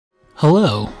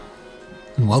Hello,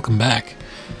 and welcome back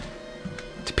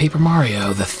to Paper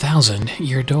Mario: The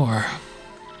 1000-Year Door.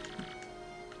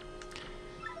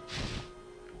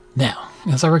 Now,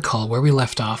 as I recall, where we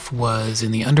left off was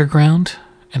in the underground,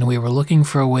 and we were looking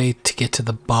for a way to get to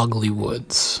the Boggly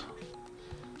Woods.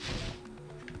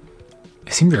 I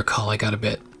seem to recall I got a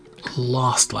bit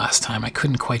lost last time. I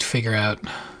couldn't quite figure out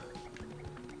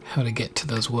how to get to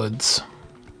those woods.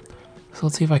 So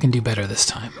let's see if I can do better this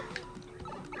time.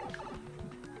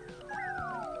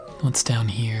 What's down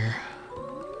here?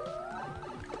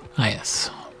 Ah,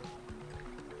 yes.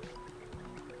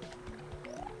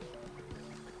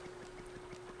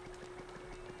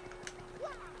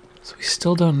 So we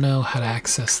still don't know how to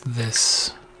access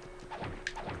this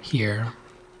here.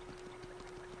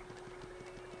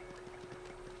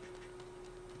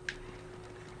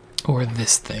 Or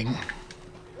this thing.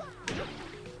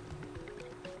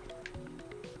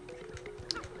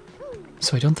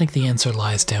 So I don't think the answer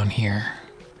lies down here.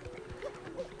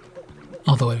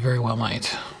 Although it very well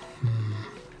might.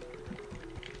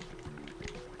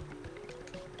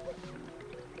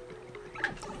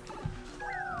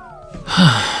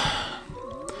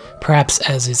 Perhaps,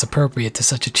 as is appropriate to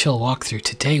such a chill walkthrough,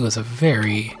 today was a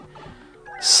very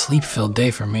sleep-filled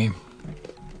day for me.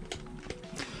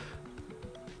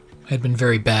 I had been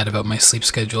very bad about my sleep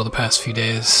schedule the past few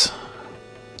days,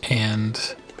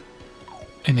 and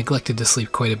I neglected to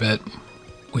sleep quite a bit,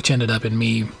 which ended up in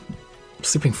me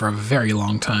sleeping for a very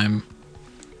long time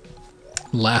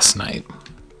last night.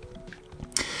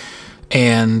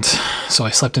 And so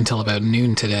I slept until about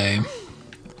noon today.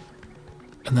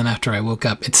 And then after I woke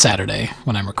up, it's Saturday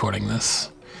when I'm recording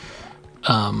this.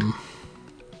 And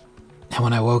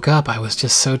when I woke up, I was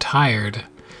just so tired.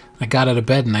 I got out of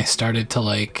bed and I started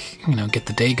to get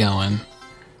the day going.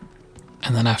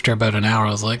 And then after about an hour,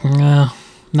 I was like, nah,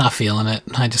 not feeling it.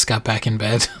 I just got back in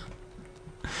bed.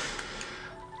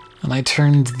 And I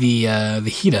turned the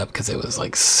heat up because it was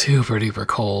like super duper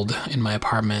cold in my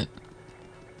apartment.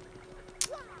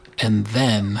 And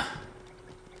then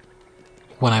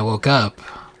when I woke up,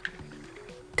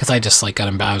 because I just got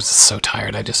in bed, I was just so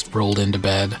tired, I just rolled into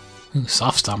bed. Ooh,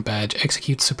 soft stomp badge.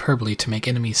 Executes superbly to make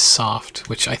enemies soft,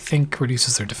 which I think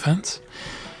reduces their defense.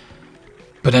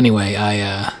 But anyway,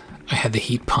 I had the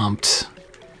heat pumped,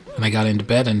 and I got into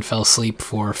bed and fell asleep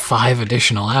for 5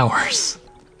 additional hours.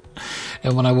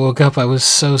 And when I woke up, I was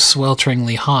so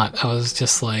swelteringly hot. I was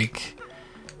just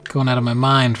going out of my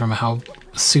mind from how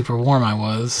super warm I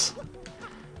was.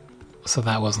 So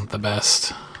that wasn't the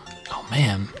best. Oh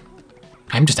man.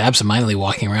 I'm just absentmindedly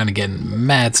walking around and getting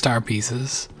mad star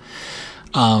pieces.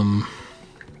 Yeah,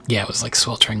 it was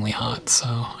swelteringly hot, so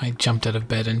I jumped out of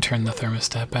bed and turned the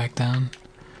thermostat back down.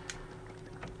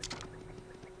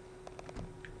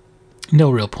 No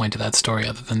real point to that story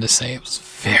other than to say it was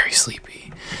very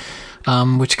sleepy.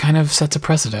 Which kind of sets a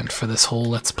precedent for this whole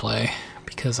Let's Play,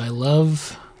 because I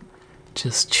love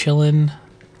just chilling,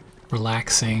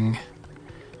 relaxing,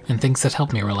 and things that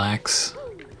help me relax.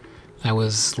 I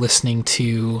was listening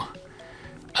to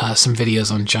some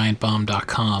videos on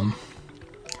giantbomb.com.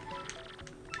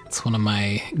 It's one of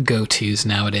my go-tos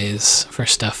nowadays for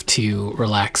stuff to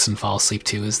relax and fall asleep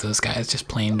to, is those guys just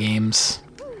playing games.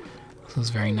 This was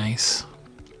very nice.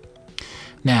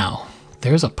 Now,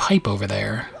 there's a pipe over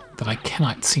there that I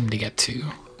cannot seem to get to.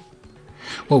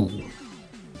 Whoa.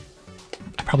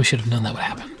 I probably should have known that would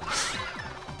happen.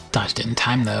 Dodged it in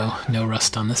time, though. No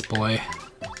rust on this boy.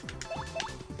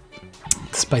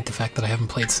 Despite the fact that I haven't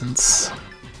played since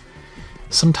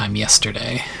sometime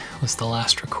yesterday was the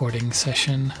last recording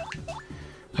session.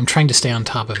 I'm trying to stay on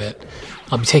top of it.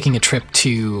 I'll be taking a trip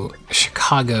to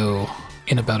Chicago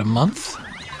in about a month,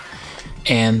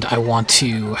 and I want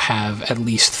to have at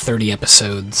least 30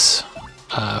 episodes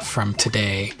from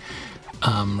today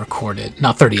recorded.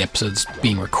 Not 30 episodes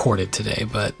being recorded today,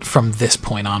 but from this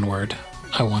point onward,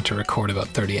 I want to record about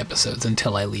 30 episodes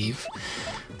until I leave,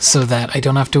 so that I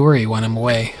don't have to worry when I'm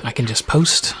away. I can just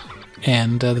post,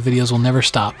 and the videos will never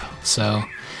stop. So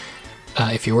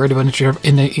if you're worried about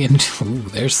ooh,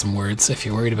 there's some words. If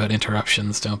you're worried about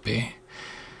interruptions, don't be,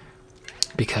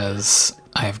 because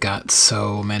I've got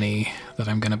so many that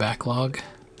I'm going to backlog.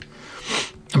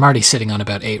 I'm already sitting on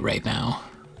about 8 right now,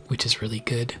 which is really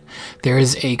good. There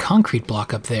is a concrete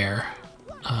block up there,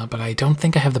 but I don't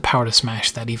think I have the power to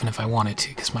smash that even if I wanted to,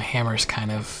 because my hammer's kind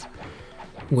of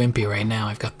wimpy right now.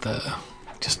 I've got the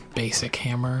just basic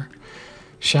hammer.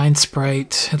 Shine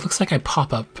Sprite. It looks like I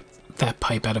pop up that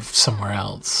pipe out of somewhere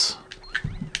else.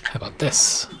 How about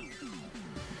this?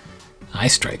 I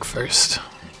strike first.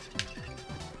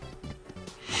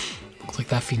 Looks like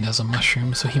that fiend has a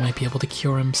mushroom, so he might be able to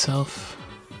cure himself.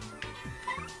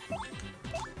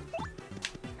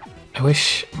 I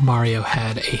wish Mario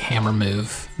had a hammer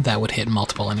move that would hit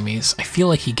multiple enemies. I feel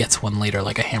like he gets one later,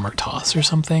 like a hammer toss or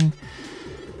something.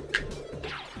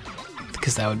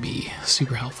 Because that would be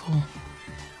super helpful.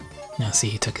 Now see,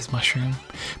 he took his mushroom.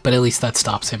 But at least that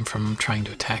stops him from trying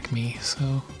to attack me,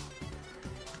 so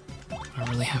I don't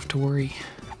really have to worry.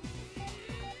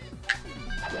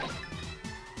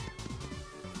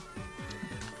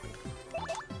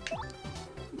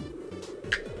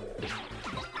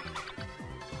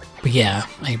 But yeah,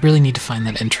 I really need to find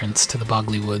that entrance to the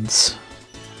Boggly Woods.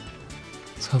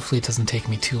 So hopefully it doesn't take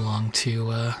me too long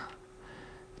to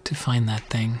find that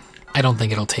thing. I don't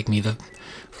think it'll take me the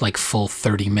like full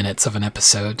 30 minutes of an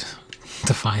episode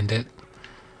to find it.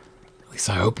 At least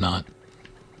I hope not.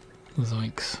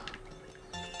 Zoinks.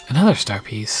 Another star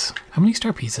piece. How many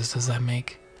star pieces does that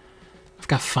make? I've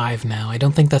got 5 now. I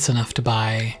don't think that's enough to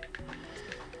buy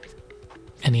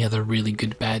any other really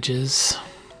good badges.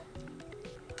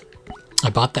 I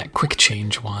bought that quick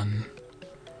change one,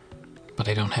 but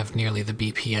I don't have nearly the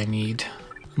BP I need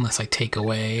unless I take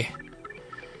away.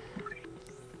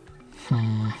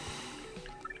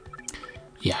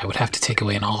 Yeah, I would have to take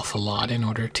away an awful lot in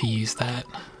order to use that.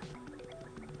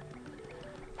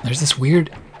 There's this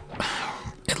weird...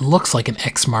 It looks like an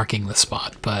X marking the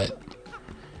spot, but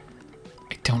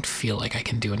I don't feel like I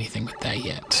can do anything with that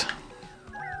yet.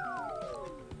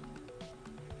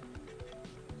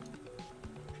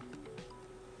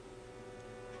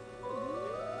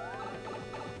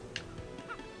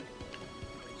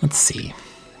 Let's see.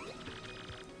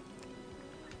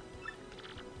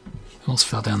 Almost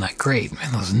fell down that grate.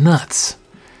 Man, those nuts.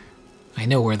 I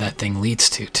know where that thing leads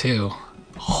to, too.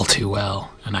 All too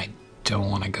well. And I don't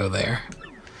want to go there.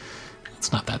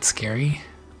 It's not that scary.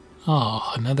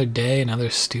 Oh, another day,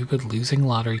 another stupid losing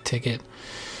lottery ticket.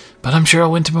 But I'm sure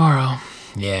I'll win tomorrow.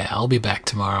 Yeah, I'll be back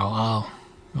tomorrow.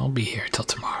 I'll be here till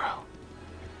tomorrow.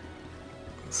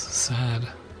 It's so sad.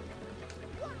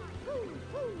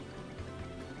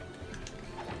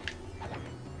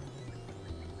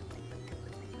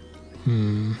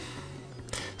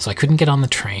 So I couldn't get on the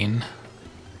train.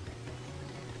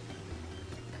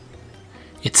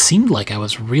 It seemed like I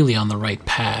was really on the right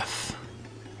path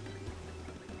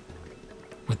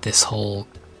with this whole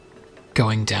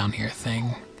going down here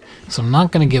thing. So I'm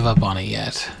not going to give up on it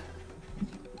yet.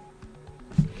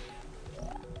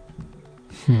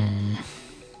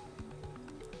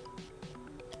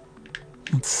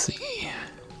 Let's see.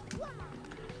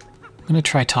 I'm going to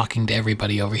try talking to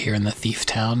everybody over here in the thief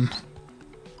town.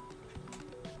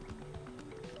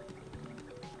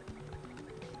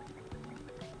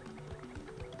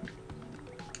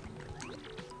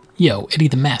 Yo, Eddie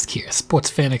the Mask here,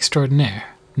 sports fan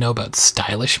extraordinaire. Know about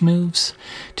stylish moves?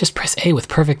 Just press A with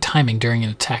perfect timing during an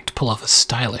attack to pull off a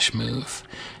stylish move.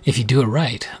 If you do it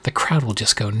right, the crowd will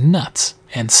just go nuts,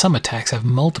 and some attacks have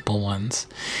multiple ones.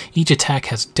 Each attack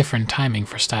has different timing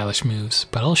for stylish moves,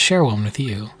 but I'll share one with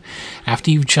you. After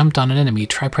you've jumped on an enemy,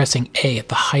 try pressing A at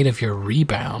the height of your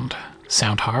rebound.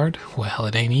 Sound hard? Well,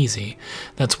 it ain't easy.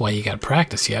 That's why you gotta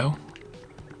practice, yo.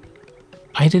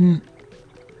 I didn't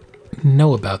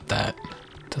know about that.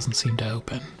 Doesn't seem to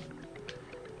open.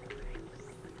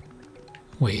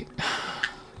 Wait.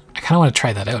 I kind of want to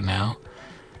try that out now.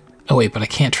 Oh wait, but I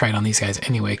can't try it on these guys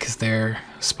anyway because they're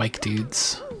spike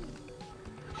dudes.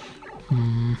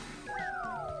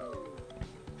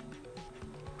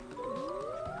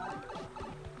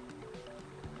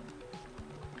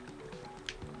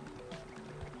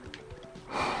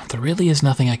 There really is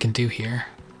nothing I can do here.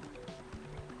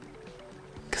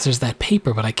 Because there's that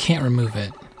paper, but I can't remove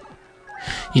it.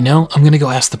 You know, I'm gonna go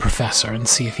ask the professor and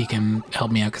see if he can help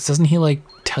me out, because doesn't he, like,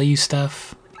 tell you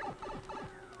stuff?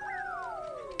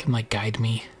 Can, like, guide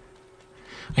me?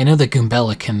 I know that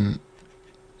Goombella can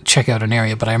check out an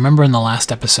area, but I remember in the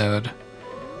last episode,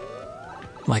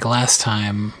 like last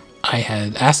time, I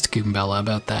had asked Goombella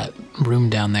about that room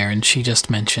down there, and she just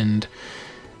mentioned,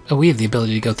 oh, we have the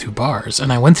ability to go through bars.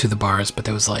 And I went through the bars, but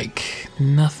there was, like,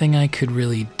 nothing I could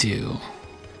really do.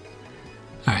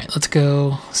 Alright, let's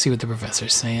go see what the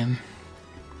professor's saying.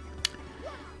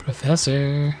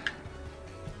 Professor.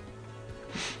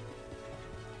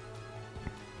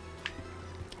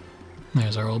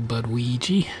 There's our old bud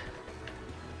Ouija.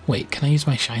 Wait, can I use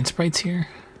my shine sprites here?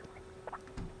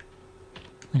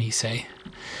 What do you say?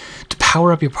 To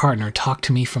power up your partner, talk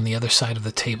to me from the other side of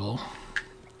the table.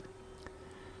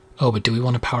 Oh, but do we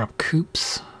want to power up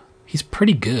Koops? He's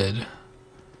pretty good.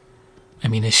 I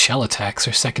mean, his shell attacks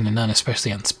are second to none,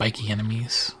 especially on spiky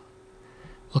enemies.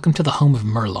 Welcome to the home of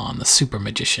Merlon, the super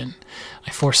magician.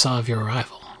 I foresaw of your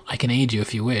arrival. I can aid you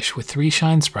if you wish. With 3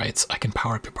 shine sprites, I can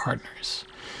power up your partners.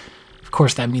 Of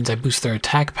course, that means I boost their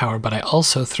attack power, but I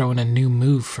also throw in a new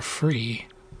move for free.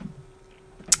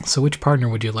 So which partner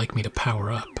would you like me to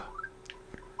power up?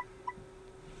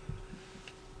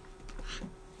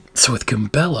 So with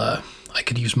Goombella, I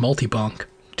could use Multi-Bonk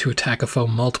to attack a foe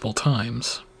multiple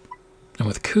times. And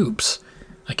with Koops,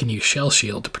 I can use Shell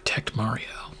Shield to protect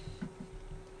Mario.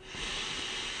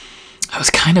 I was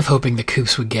kind of hoping the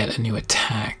Koops would get a new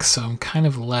attack, so I'm kind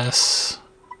of less...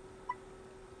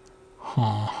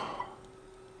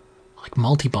 Like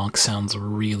Multi-Bonk sounds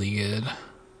really good.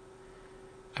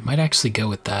 I might actually go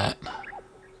with that.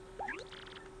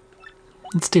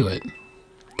 Let's do it.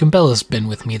 Goombella's been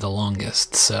with me the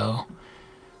longest, so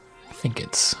I think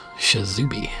it's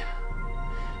Shazubi.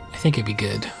 I think it'd be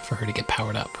good for her to get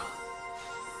powered up.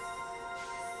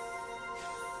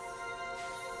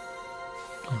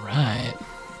 Alright.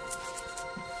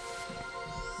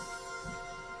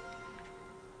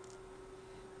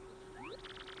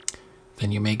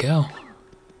 Then you may go.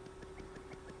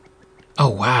 Oh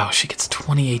wow, she gets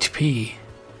 20 HP.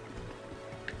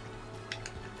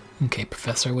 Okay,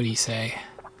 Professor, what do you say?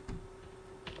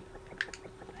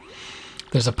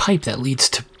 There's a pipe that leads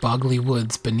to boggly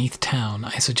woods beneath town.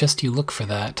 I suggest you look for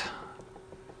that.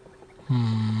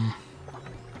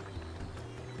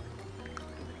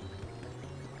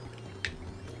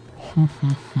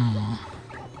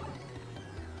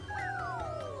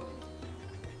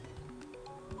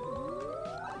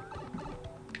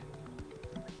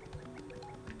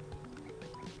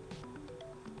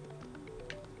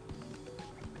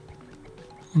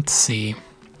 Let's see.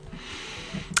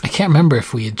 I can't remember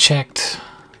if we had checked.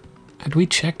 Had we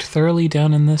checked thoroughly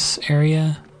down in this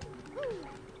area?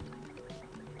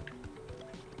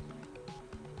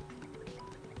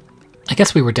 I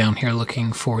guess we were down here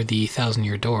looking for the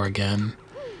 1,000-year door again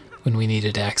when we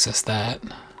needed to access that.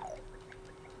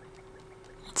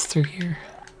 What's through here?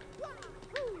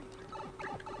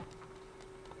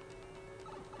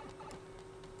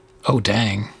 Oh,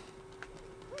 dang.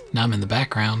 Now I'm in the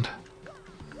background.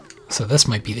 So this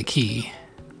might be the key.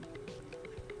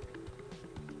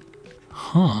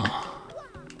 Huh.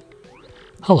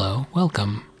 Hello,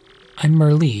 welcome. I'm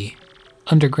Merlee.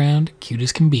 Underground, cute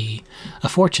as can be. A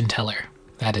fortune teller.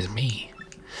 That is me.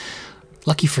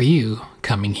 Lucky for you,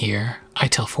 coming here, I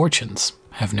tell fortunes.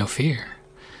 Have no fear.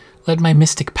 Let my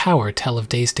mystic power tell of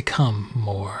days to come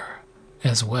more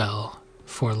as well,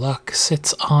 for luck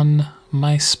sits on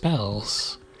my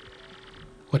spells.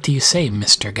 What do you say,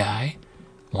 Mr. Guy?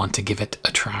 Want to give it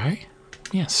a try?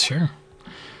 Yes, sure.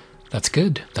 That's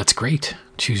good. That's great.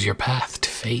 Choose your path to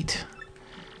fate.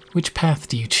 Which path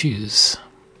do you choose?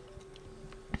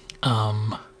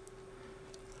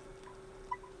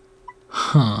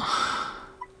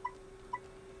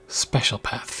 Special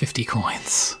path, 50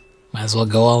 coins. Might as well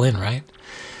go all in, right?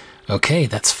 Okay,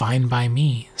 that's fine by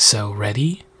me. So,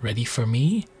 ready? Ready for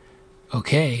me?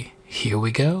 Okay, here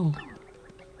we go.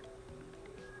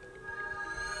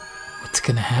 What's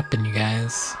gonna happen, you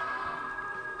guys?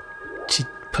 She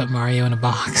put Mario in a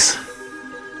box.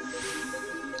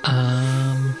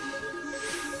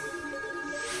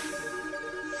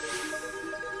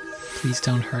 Please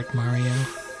don't hurt Mario.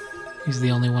 He's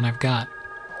the only one I've got.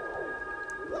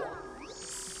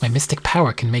 My mystic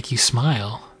power can make you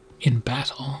smile. In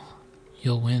battle,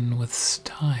 you'll win with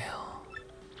style.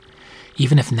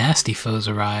 Even if nasty foes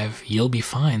arrive, you'll be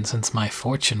fine since my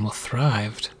fortune will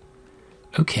thrive.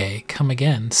 Okay, come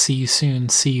again. See you soon.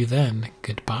 See you then.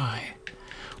 Goodbye.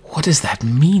 What does that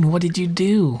mean? What did you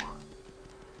do?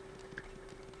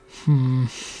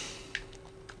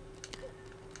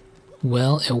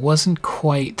 Well, it wasn't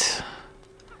quite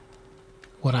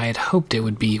what I had hoped it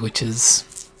would be, which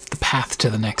is the path to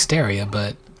the next area,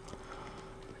 but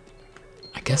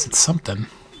I guess it's something.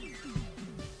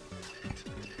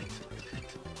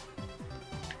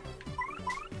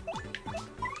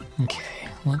 Okay,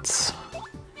 let's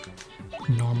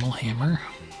normal hammer.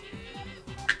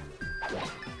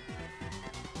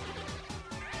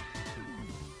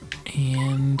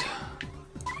 And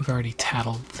we've already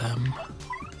tattled them.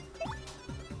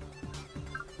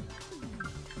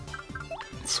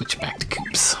 Switch back to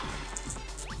Koops.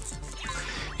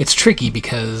 It's tricky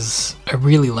because I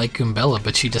really like Goombella,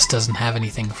 but she just doesn't have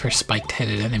anything for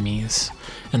spiked-headed enemies.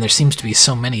 And there seems to be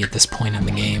so many at this point in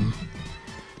the game,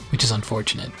 which is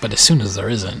unfortunate. But as soon as there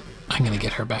isn't, I'm gonna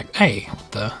get her back. Hey,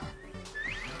 the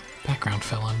background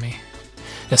fell on me.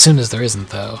 As soon as there isn't,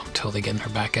 though, totally getting her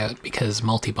back out because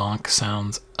multi-bonk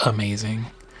sounds amazing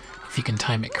if you can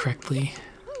time it correctly.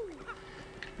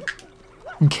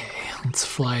 Okay, let's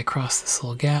fly across this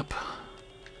little gap.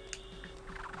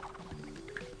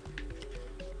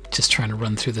 Just trying to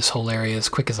run through this whole area as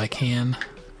quick as I can.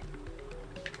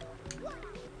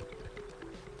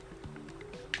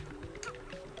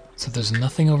 So there's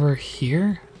nothing over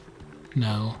here?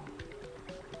 No.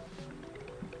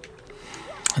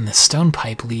 And the stone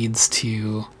pipe leads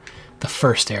to the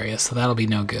first area, so that'll be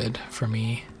no good for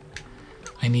me.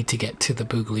 I need to get to the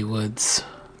Boogly Woods.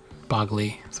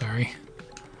 Boggly, sorry.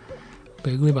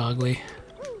 Boogly Boggly.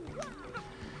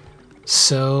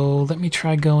 So let me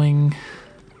try going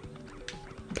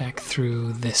back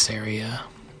through this area.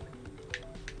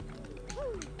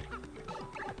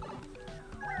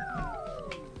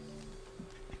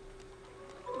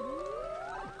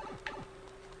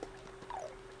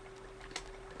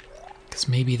 Because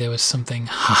maybe there was something.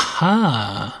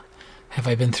 Ha-ha! Have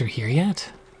I been through here yet?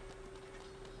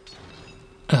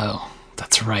 Oh,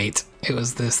 that's right. It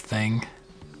was this thing.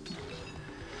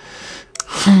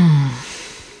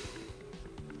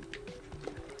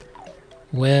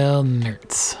 Well,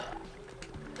 nerds.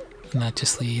 And that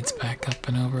just leads back up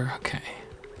and over. Okay.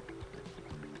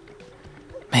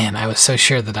 Man, I was so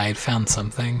sure that I had found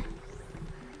something.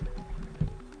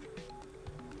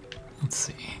 Let's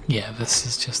see. Yeah, this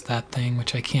is just that thing,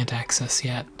 which I can't access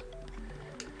yet.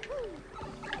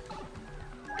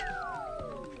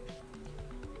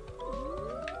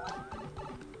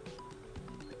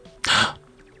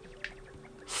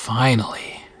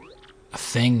 Finally. A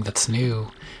thing that's new.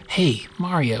 Hey,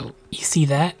 Mario, you see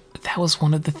that? That was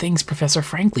one of the things Professor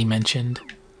Franklin mentioned.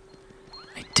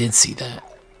 I did see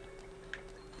that.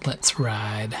 Let's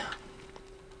ride.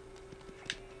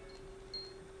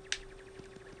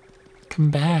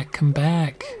 Come back, come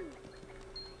back.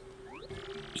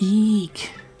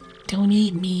 Eek. Don't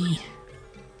eat me.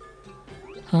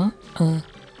 Huh?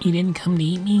 You didn't come to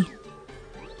eat me?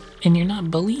 And you're not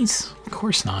bullies? Of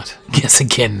course not. Guess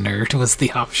again, nerd was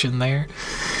the option there.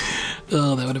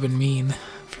 Oh, that would have been mean.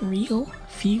 For real?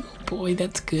 Phew, boy,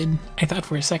 that's good. I thought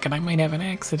for a second I might have an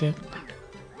accident.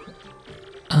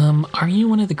 Are you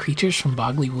one of the creatures from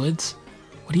Boggly Woods?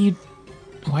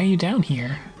 Why are you down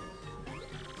here?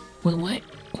 What?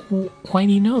 Why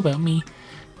do you know about me?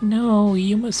 No,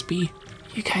 you must be.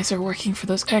 You guys are working for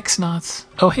those X-Nauts.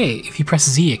 Oh hey, if you press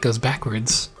Z it goes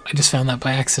backwards. I just found that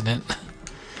by accident.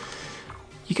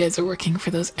 You guys are working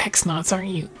for those X-Nauts, aren't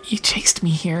you? You chased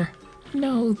me here.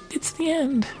 No, it's the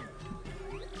end.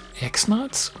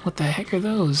 X-Nauts? What the heck are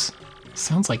those?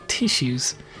 Sounds like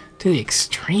tissues. To the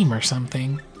extreme or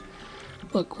something.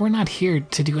 Look, we're not here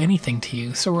to do anything to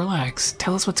you, so relax.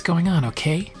 Tell us what's going on,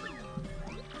 okay?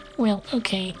 Well,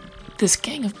 okay. This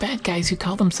gang of bad guys who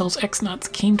call themselves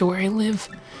X-Nauts came to where I live.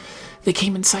 They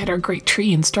came inside our great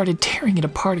tree and started tearing it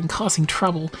apart and causing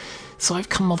trouble, so I've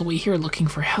come all the way here looking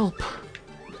for help.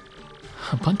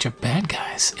 A bunch of bad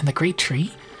guys in the great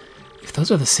tree? If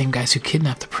those are the same guys who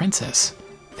kidnapped the princess,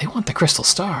 they want the crystal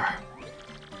star.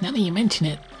 Now that you mention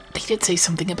it, they did say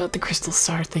something about the crystal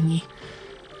star thingy.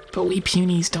 But we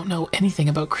punies don't know anything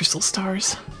about crystal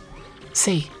stars.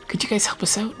 Say, could you guys help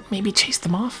us out? Maybe chase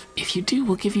them off? If you do,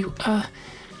 we'll give you,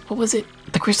 what was it?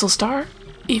 The crystal star?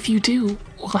 If you do,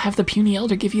 we'll have the puny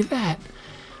elder give you that.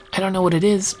 I don't know what it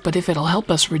is, but if it'll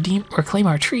help us redeem or claim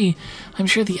our tree, I'm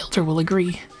sure the elder will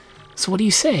agree. So what do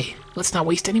you say? Let's not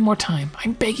waste any more time.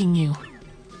 I'm begging you.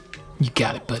 You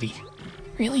got it, buddy.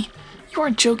 Really? You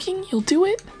aren't joking? You'll do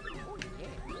it?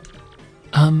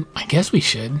 I guess we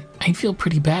should. I'd feel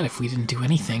pretty bad if we didn't do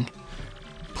anything.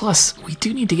 Plus, we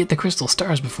do need to get the crystal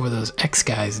stars before those X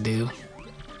guys do.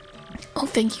 Oh,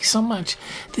 thank you so much.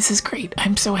 This is great.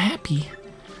 I'm so happy.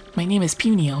 My name is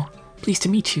Punio. Pleased to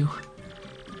meet you.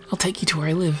 I'll take you to where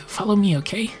I live. Follow me,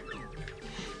 okay?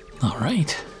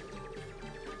 Alright.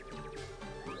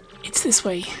 It's this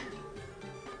way.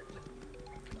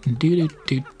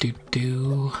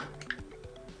 Do.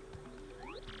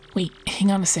 Wait,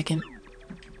 hang on a second.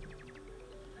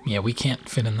 Yeah, we can't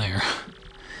fit in there.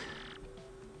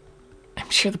 I'm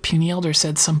sure the puny elder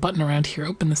said some button around here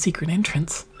opened the secret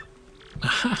entrance.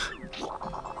 Aha.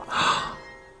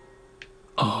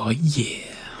 Oh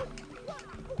yeah.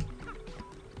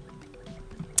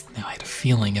 Now I had a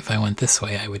feeling if I went this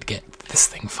way I would get this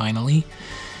thing finally.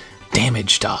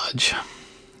 Damage dodge.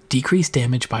 Decrease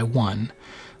damage by 1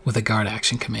 with a guard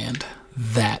action command.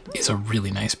 That is a really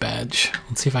nice badge.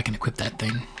 Let's see if I can equip that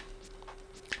thing.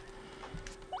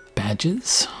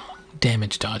 Badges.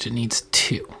 Damage dodge, it needs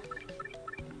 2.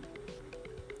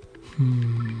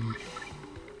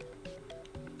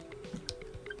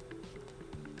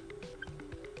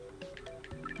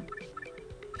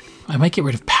 I might get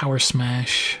rid of Power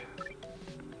Smash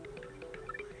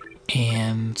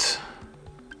and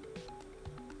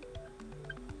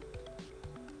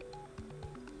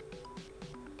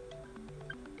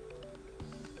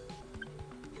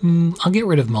I'll get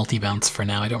rid of Multi-Bounce for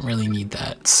now. I don't really need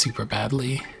that super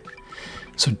badly.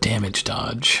 So damage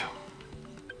dodge.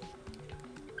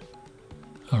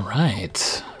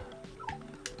 Alright.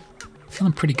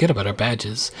 Feeling pretty good about our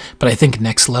badges. But I think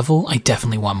next level, I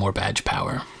definitely want more badge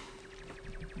power.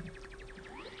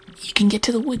 You can get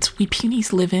to the woods we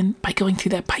Punies live in by going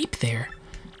through that pipe there.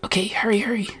 Okay, hurry,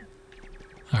 hurry.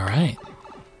 Alright.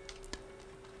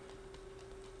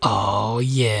 Oh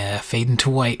yeah, fade into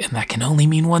white, and that can only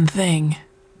mean one thing.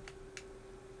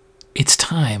 It's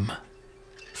time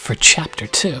for Chapter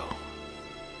 2.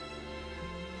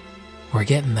 We're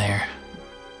getting there.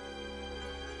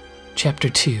 Chapter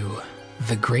 2,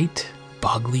 The Great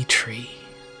Boggly Tree.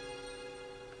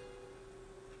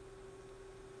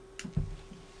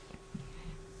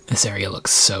 This area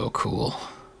looks so cool.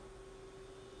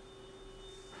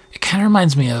 It kind of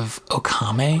reminds me of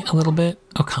Okame a little bit.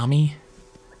 Okami.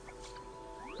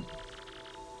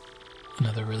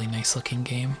 Another really nice looking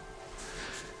game.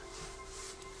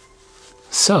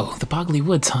 So, the Boggly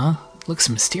Woods, huh? Looks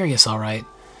mysterious, alright.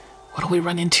 What'll we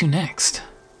run into next?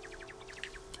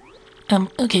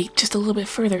 Okay, just a little bit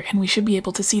further and we should be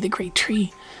able to see the great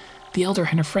tree. The elder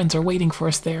and her friends are waiting for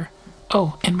us there.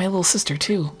 Oh, and my little sister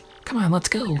too. Come on, let's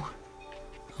go.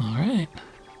 Alright.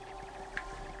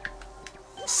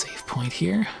 Save point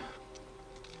here.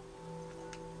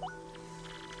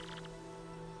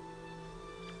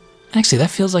 Actually,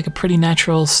 that feels like a pretty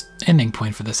natural ending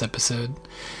point for this episode.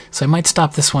 So I might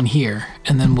stop this one here,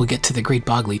 and then we'll get to the Great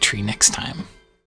Boggly Tree next time.